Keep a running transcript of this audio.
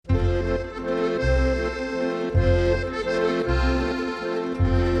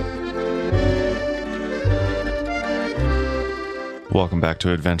Welcome back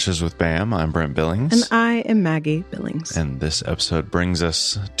to Adventures with Bam. I'm Brent Billings. And I am Maggie Billings. And this episode brings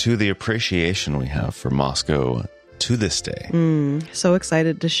us to the appreciation we have for Moscow to this day. So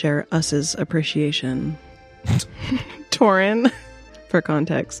excited to share us's appreciation. Torin, for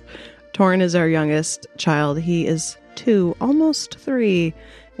context, Torin is our youngest child. He is 2, almost 3,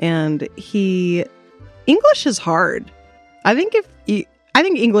 and English is hard. I think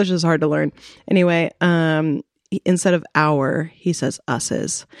English is hard to learn. Anyway, instead of our, he says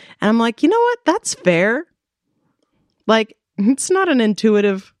us's. And I'm like, you know what? That's fair. Like, it's not an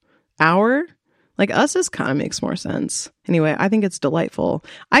intuitive our. Like, us's kind of makes more sense. Anyway, I think it's delightful.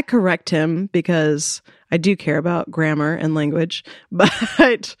 I correct him because I do care about grammar and language,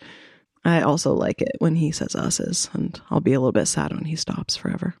 but I also like it when he says us's, and I'll be a little bit sad when he stops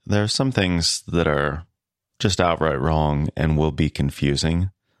forever. There are some things that are just outright wrong and will be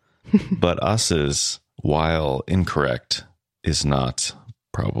confusing, but us's, while incorrect, is not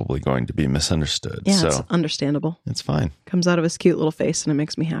probably going to be misunderstood. Yeah, so it's understandable. It's fine. Comes out of his cute little face and it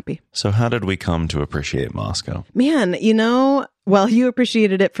makes me happy. So how did we come to appreciate Moscow? Man, well, you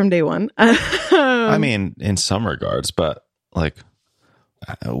appreciated it from day one. I mean, in some regards, but like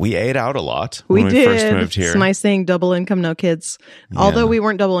we ate out a lot when we first moved here. It's a nice thing, double income, no kids. Although we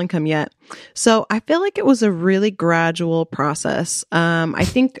weren't double income yet. So I feel like it was a really gradual process. I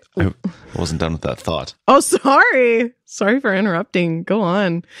think... I wasn't done with that thought. Oh, sorry. Sorry for interrupting. Go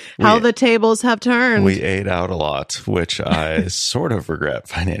on. How the tables have turned. We ate out a lot, which I sort of regret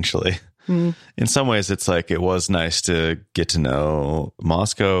financially. In some ways, it's like it was nice to get to know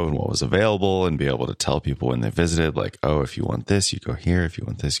Moscow and what was available and be able to tell people when they visited, like, oh, if you want this, you go here. If you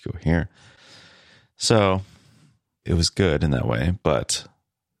want this, you go here. So it was good in that way, but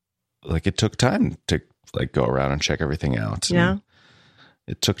like it took time to like go around and check everything out. Yeah. And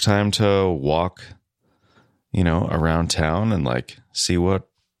it took time to walk, around town and like see what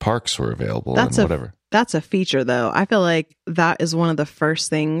parks were available and whatever. That's a feature, though. I feel like that is one of the first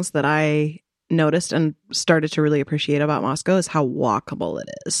things that I noticed and started to really appreciate about Moscow is how walkable it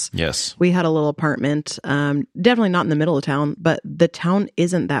is. Yes. We had a little apartment, definitely not in the middle of town, but the town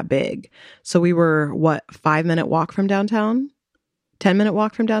isn't that big. So we were, 5-minute walk from downtown? 10-minute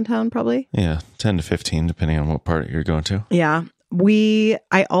walk from downtown, probably? Yeah, 10 to 15, depending on what part you're going to. Yeah.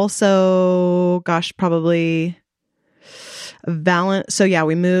 I also, probably...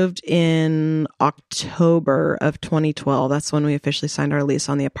 we moved in October of 2012. That's when we officially signed our lease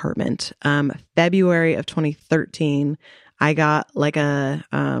on the apartment. February of 2013, I got like a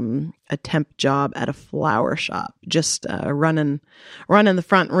temp job at a flower shop, just running the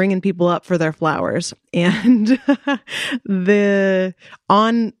front, ringing people up for their flowers. And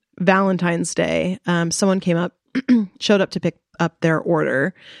on Valentine's Day, someone came up, showed up to pick up their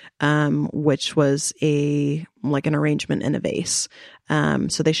order, which was an arrangement in a vase.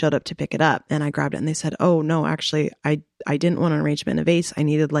 So they showed up to pick it up and I grabbed it and they said, oh no, actually I didn't want an arrangement in a vase. I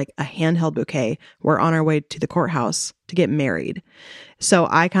needed like a handheld bouquet. We're on our way to the courthouse to get married. So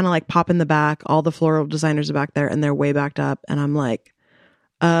I kind of like pop in the back, all the floral designers are back there and they're way backed up. And I'm like,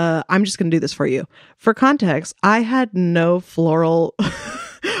 I'm just going to do this for you. For context, I had no floral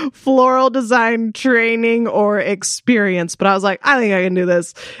design training or experience, but I was like, I think I can do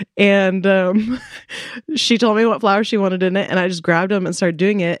this. And she told me what flowers she wanted in it, and I just grabbed them and started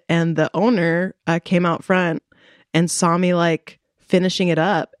doing it. And the owner came out front and saw me like finishing it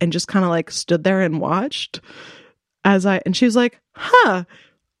up and just kind of like stood there and watched and she was like, huh,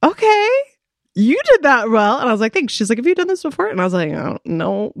 okay, you did that well. And I was like, thanks. She's like, have you done this before? And I was like, oh,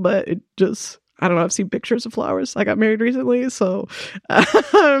 no, but it just... I don't know. I've seen pictures of flowers. I got married recently. So,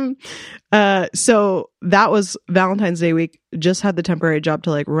 so that was Valentine's Day week. Just had the temporary job to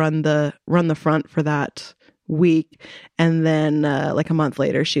like run the front for that week. And then like a month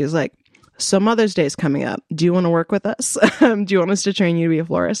later, she was like, so Mother's Day is coming up. Do you want to work with us? Do you want us to train you to be a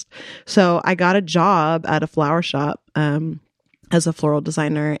florist? So I got a job at a flower shop as a floral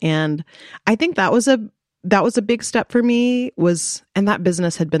designer. And I think that was a big step for me and that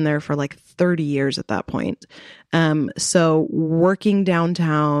business had been there for like 30 years at that point. So working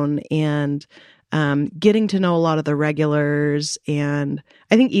downtown and getting to know a lot of the regulars. And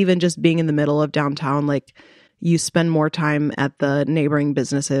I think even just being in the middle of downtown, like you spend more time at the neighboring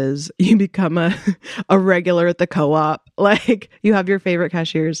businesses, you become a regular at the co-op, like you have your favorite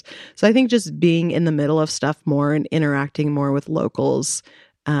cashiers. So I think just being in the middle of stuff more and interacting more with locals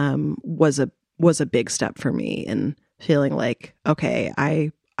was a big step for me, and feeling like, okay,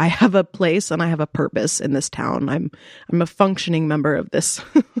 I have a place and I have a purpose in this town. I'm a functioning member of this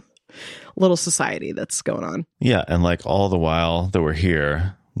little society that's going on. Yeah. And like all the while that we're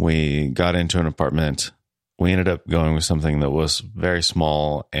here, we got into an apartment we ended up going with something that was very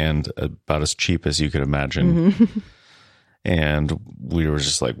small and about as cheap as you could imagine. Mm-hmm. And we were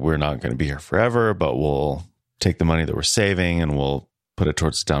just like, we're not going to be here forever, but we'll take the money that we're saving and we'll put it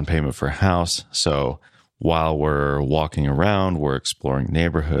towards down payment for a house. So while we're walking around, we're exploring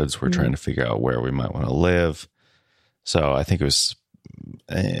neighborhoods, we're trying to figure out where we might want to live. So I think it was,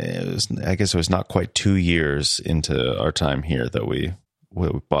 I guess it was not quite 2 years into our time here that we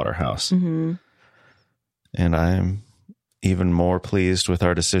bought our house. Mm-hmm. And I'm even more pleased with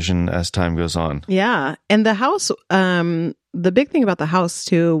our decision as time goes on. Yeah. And the house, the big thing about the house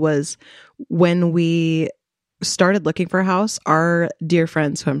too was when we started looking for a house, our dear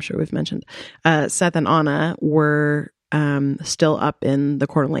friends, who I'm sure we've mentioned, Seth and Anna, were still up in the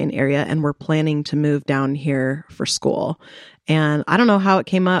Coeur d'Alene area and were planning to move down here for school. And I don't know how it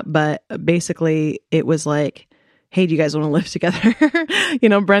came up, but basically it was like, hey, do you guys want to live together?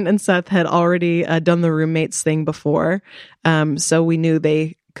 Brent and Seth had already done the roommates thing before. So we knew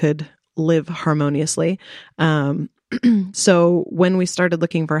they could live harmoniously. So when we started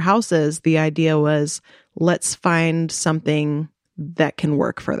looking for houses, the idea was, let's find something that can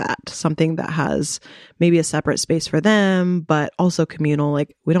work for that. Something that has maybe a separate space for them, but also communal.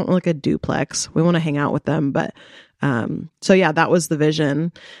 Like, we don't like a duplex. We want to hang out with them, but so yeah, that was the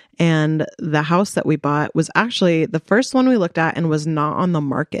vision. And the house that we bought was actually the first one we looked at and was not on the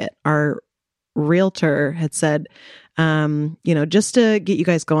market. Our realtor had said, just to get you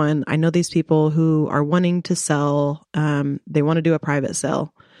guys going, I know these people who are wanting to sell, they want to do a private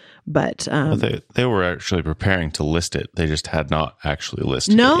sale, but they were actually preparing to list it. They just had not actually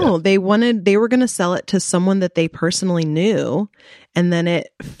listed it yet. they were going to sell it to someone that they personally knew. And then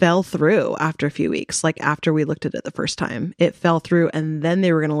it fell through after a few weeks. Like, after we looked at it the first time, it fell through, and then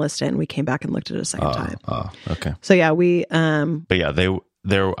they were going to list it, and we came back and looked at it a second time. Okay. So yeah, we, but yeah,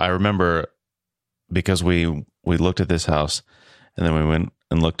 I remember, because we looked at this house and then we went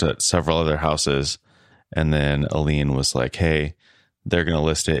and looked at several other houses, and then Aline was like, hey, they're going to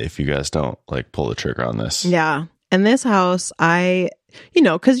list it if you guys don't like pull the trigger on this. Yeah. And this house,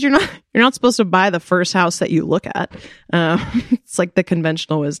 because you're not supposed to buy the first house that you look at. It's like the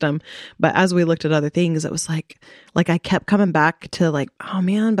conventional wisdom. But as we looked at other things, it was like I kept coming back to like, oh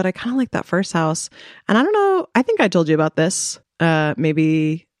man, but I kind of like that first house. And I don't know, I think I told you about this,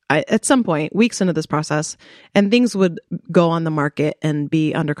 maybe at some point, weeks into this process, and things would go on the market and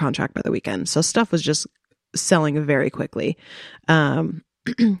be under contract by the weekend. So stuff was just selling very quickly.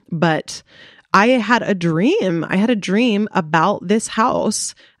 But I had a dream. About this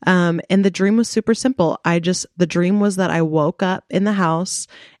house. And the dream was super simple. The dream was that I woke up in the house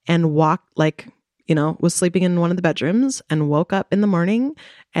and walked, was sleeping in one of the bedrooms, and woke up in the morning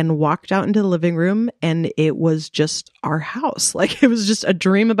and walked out into the living room, and it was just our house. Like, it was just a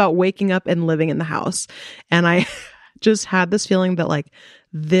dream about waking up and living in the house. And I just had this feeling that like,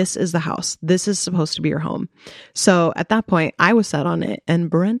 this is the house. This is supposed to be your home. So at that point, I was set on it, and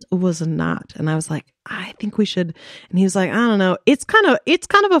Brent was not. And I was like, I think we should. And he was like, I don't know. It's kind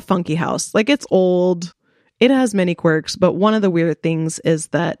of a funky house. Like, it's old. It has many quirks, but one of the weird things is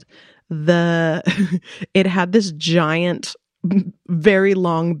that it had this giant, very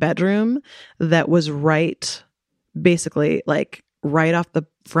long bedroom that was basically like right off the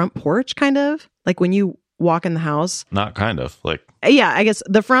front porch, kind of like when you walk in the house. Not kind of, like, yeah, I guess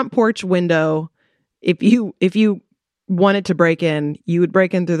the front porch window, if you wanted to break in, you would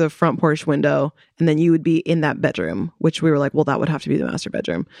break in through the front porch window, and then you would be in that bedroom, which we were like, well, that would have to be the master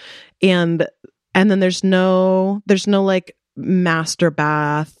bedroom. And then there's no like master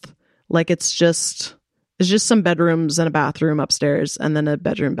bath. Like, it's just some bedrooms and a bathroom upstairs, and then a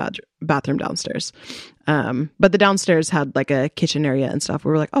bathroom downstairs. But the downstairs had like a kitchen area and stuff. We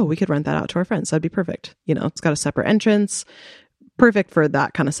were like, oh, we could rent that out to our friends. That'd be perfect. It's got a separate entrance. Perfect for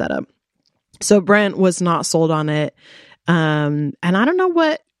that kind of setup. So Brent was not sold on it. And I don't know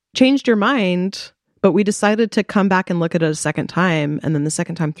what changed your mind, but we decided to come back and look at it a second time. And then the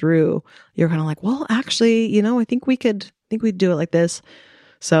second time through, you're kind of like, well, actually, I think we'd do it like this.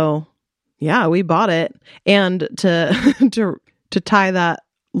 So yeah, we bought it. And to tie that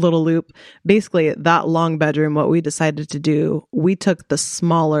little loop, basically that long bedroom, what we decided to do, we took the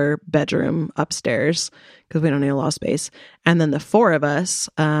smaller bedroom upstairs because we don't need a lot of space. And then the four of us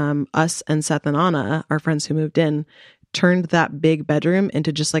and Seth and Anna, our friends who moved in, turned that big bedroom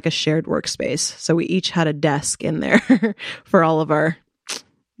into just like a shared workspace. So we each had a desk in there for all of our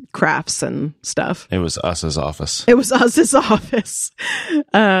crafts and stuff. It was us's office. It was us's office.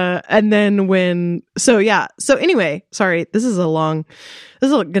 And then so anyway, sorry, this is going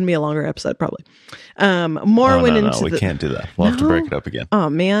to be a longer episode probably. We can't do that. We'll have to break it up again. Oh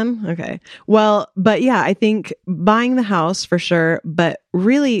man. Okay. Well, but yeah, I think buying the house for sure. But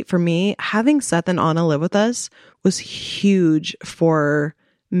really for me, having Seth and Anna live with us was huge for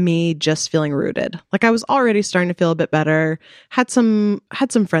me just feeling rooted. Like I was already starting to feel a bit better. Had some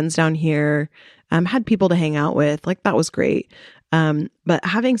friends down here, had people to hang out with. Like that was great. But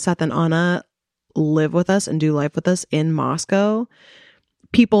having Seth and Anna live with us and do life with us in Moscow,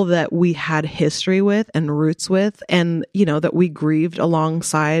 people that we had history with and roots with, and that we grieved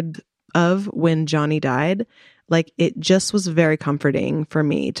alongside of when Johnny died, like it just was very comforting for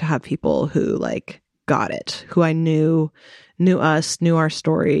me to have people who like got it, who I knew us, knew our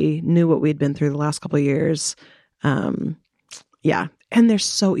story, knew what we'd been through the last couple of years. Yeah. And they're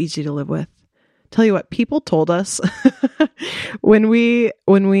so easy to live with. Tell you what, people told us when we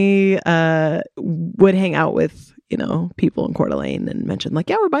would hang out with, people in Coeur d'Alene and mentioned like,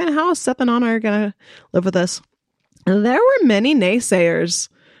 yeah, we're buying a house. Seth and Anna are going to live with us. And there were many naysayers.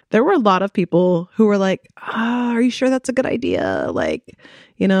 There were a lot of people who were like, are you sure that's a good idea? Like,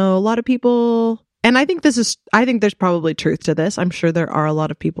 a lot of people, and I think there's probably truth to this. I'm sure there are a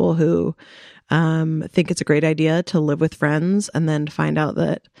lot of people who think it's a great idea to live with friends and then find out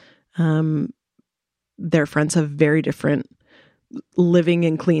that their friends have very different living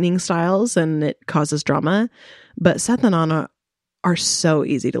and cleaning styles and it causes drama. But Seth and Anna are so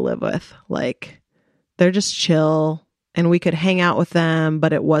easy to live with. Like they're just chill and we could hang out with them,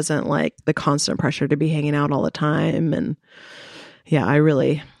 but it wasn't like the constant pressure to be hanging out all the time. And yeah, I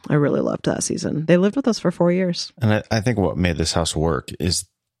really loved that season. They lived with us for 4 years. And I think what made this house work is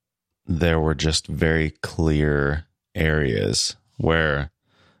there were just very clear areas where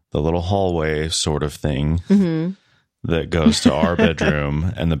the little hallway sort of thing that goes to our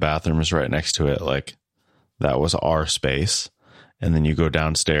bedroom and the bathroom is right next to it. Like that was our space. And then you go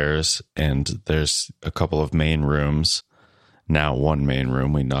downstairs and there's a couple of main rooms. Now one main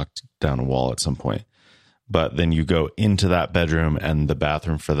room. We knocked down a wall at some point. But then you go into that bedroom and the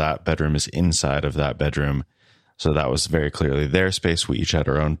bathroom for that bedroom is inside of that bedroom. So that was very clearly their space. We each had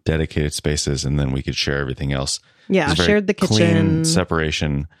our own dedicated spaces and then we could share everything else. Yeah, shared the kitchen. Clean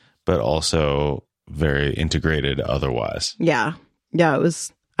separation, but also very integrated otherwise. Yeah. Yeah, it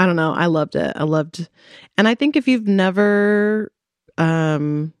was, I don't know. I loved it. And I think if you've never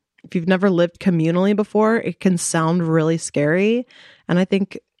lived communally before, it can sound really scary. And I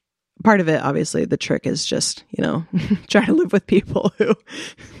think part of it, obviously, the trick is just, try to live with people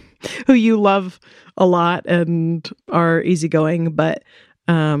who you love a lot and are easygoing. But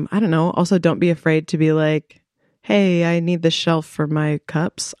I don't know. Also, don't be afraid to be like, hey, I need this shelf for my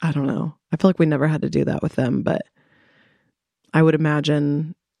cups. I don't know. I feel like we never had to do that with them, but I would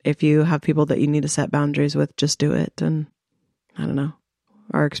imagine if you have people that you need to set boundaries with, just do it. And I don't know.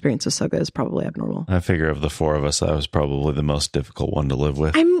 Our experience with Soga is probably abnormal. I figure of the four of us, I was probably the most difficult one to live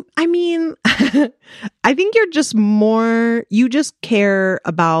with. I mean, I think you just care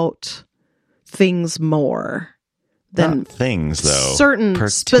about things more than not things, though. Certain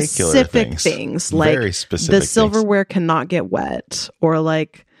particular specific things like very specific the silverware cannot get wet, or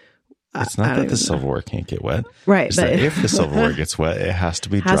like it's not that the silverware can't get wet, right? It's but that if the silverware gets wet, it has to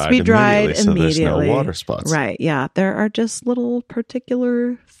be dried immediately, so there's no water spots. Right? Yeah, there are just little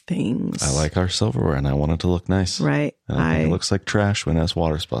particular things. I like our silverware, and I want it to look nice. Right? And I think it looks like trash when it has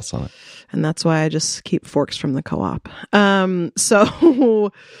water spots on it, and that's why I just keep forks from the co-op.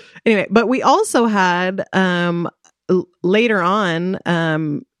 So anyway, but we also had later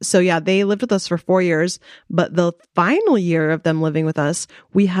on, so yeah, they lived with us for 4 years, but the final year of them living with us,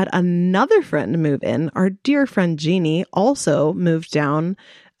 we had another friend move in. Our dear friend Jeannie also moved down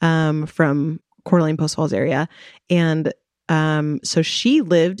from Coeur d'Alene Post Falls area, and so she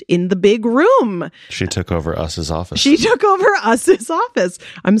lived in the big room. She took over us's office.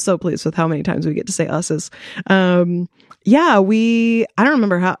 I'm so pleased with how many times we get to say us's. Yeah, I don't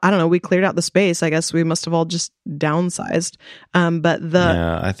remember we cleared out the space. I guess we must have all just downsized.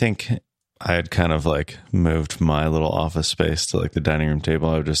 Yeah, I think I had kind of like moved my little office space to like the dining room table.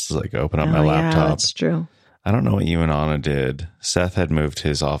 I would just like open up my laptop. Yeah, that's true. I don't know what you and Anna did. Seth had moved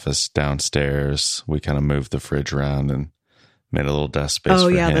his office downstairs. We kind of moved the fridge around and made a little desk space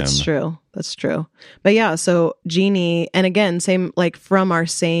for him. Oh, yeah, that's true. But yeah, so Jeannie, and again, same, like from our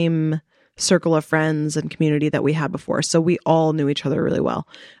same circle of friends and community that we had before. So we all knew each other really well.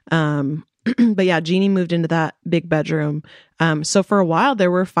 But yeah, Jeannie moved into that big bedroom. So for a while, there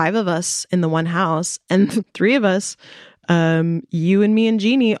were 5 of us in the one house, and 3 of us you and me and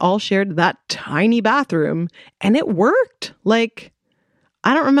Jeannie all shared that tiny bathroom, and it worked. Like,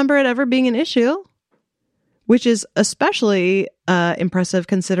 I don't remember it ever being an issue, which is especially impressive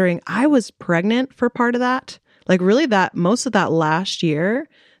considering I was pregnant for part of that. Like, really, that most of that last year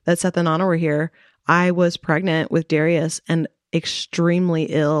that Seth and Anna were here, I was pregnant with Darius and extremely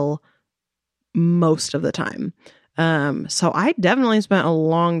ill most of the time. So I definitely spent a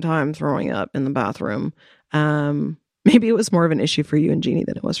long time throwing up in the bathroom. Maybe it was more of an issue for you and Jeannie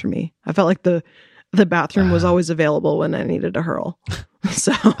than it was for me. I felt like the bathroom was always available when I needed to hurl.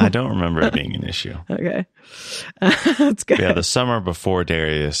 So I don't remember it being an issue. Okay. That's good. Yeah, the summer before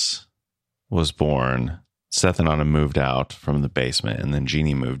Darius was born, Seth and Anna moved out from the basement, and then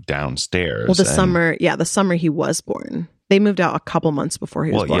Jeannie moved downstairs. Well, the summer he was born. They moved out a couple months before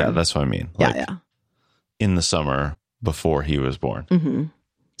he was born. Well, yeah, that's what I mean. Yeah. In the summer before he was born. Mm-hmm.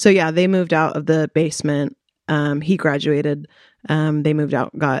 So yeah, they moved out of the basement. He graduated. They moved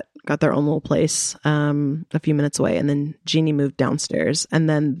out, got their own little place a few minutes away, and then Jeannie moved downstairs. And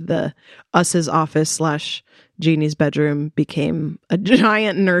then us's office / Jeannie's bedroom became a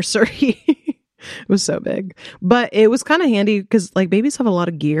giant nursery. It was so big, but it was kind of handy because like babies have a lot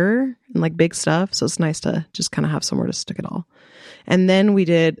of gear and like big stuff, so it's nice to just kind of have somewhere to stick it all. And then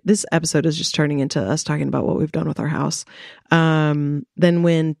this episode is just turning into us talking about what we've done with our house. Then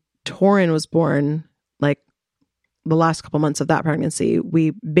when Torin was born, like the last couple months of that pregnancy,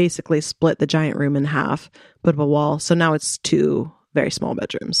 we basically split the giant room in half, put up a wall. So now it's 2 very small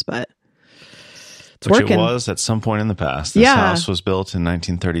bedrooms, but it's working. It was at some point in the past. This house was built in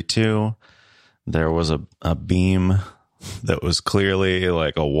 1932. There was a beam that was clearly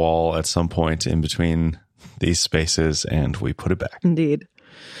like a wall at some point in between these spaces, and we put it back. Indeed.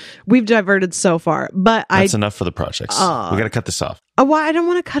 We've diverted so far, but that's enough for the projects. We got to cut this off. Oh, well, I don't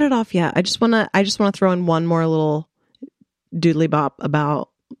want to cut it off yet. I just want to throw in one more little doodly bop about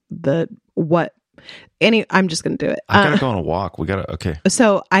I'm just going to do it. I got to go on a walk. Okay.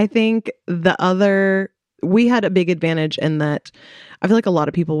 So I think we had a big advantage in that I feel like a lot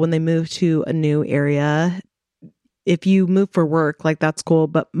of people, when they move to a new area, if you move for work, like that's cool,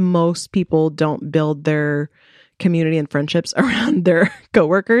 but most people don't build their community and friendships around their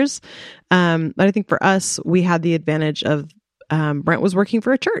coworkers. But I think for us, we had the advantage of Brent was working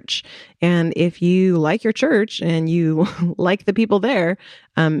for a church. And if you like your church and you like the people there,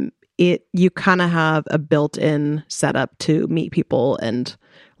 you kind of have a built-in setup to meet people and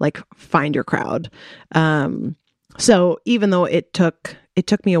like find your crowd. So even though it took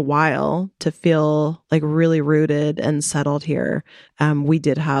me a while to feel like really rooted and settled here, we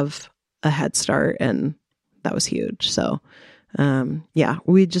did have a head start, and that was huge. So,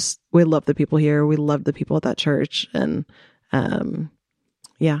 we love the people here. We love the people at that church. And,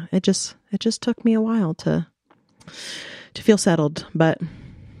 it just took me a while to feel settled, but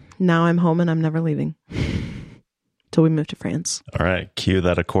now I'm home and I'm never leaving till we move to France. All right. Cue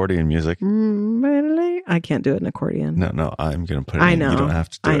that accordion music. I can't do it in accordion. No, I'm going to put it I in. know. You don't have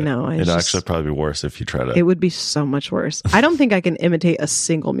to do it. I know. It'd actually probably be worse if you try to. It would be so much worse. I don't think I can imitate a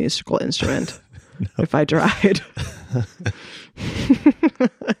single musical instrument if I tried.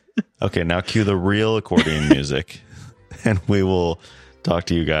 Okay, now cue the real accordion music, and we will talk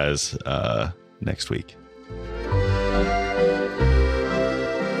to you guys next week.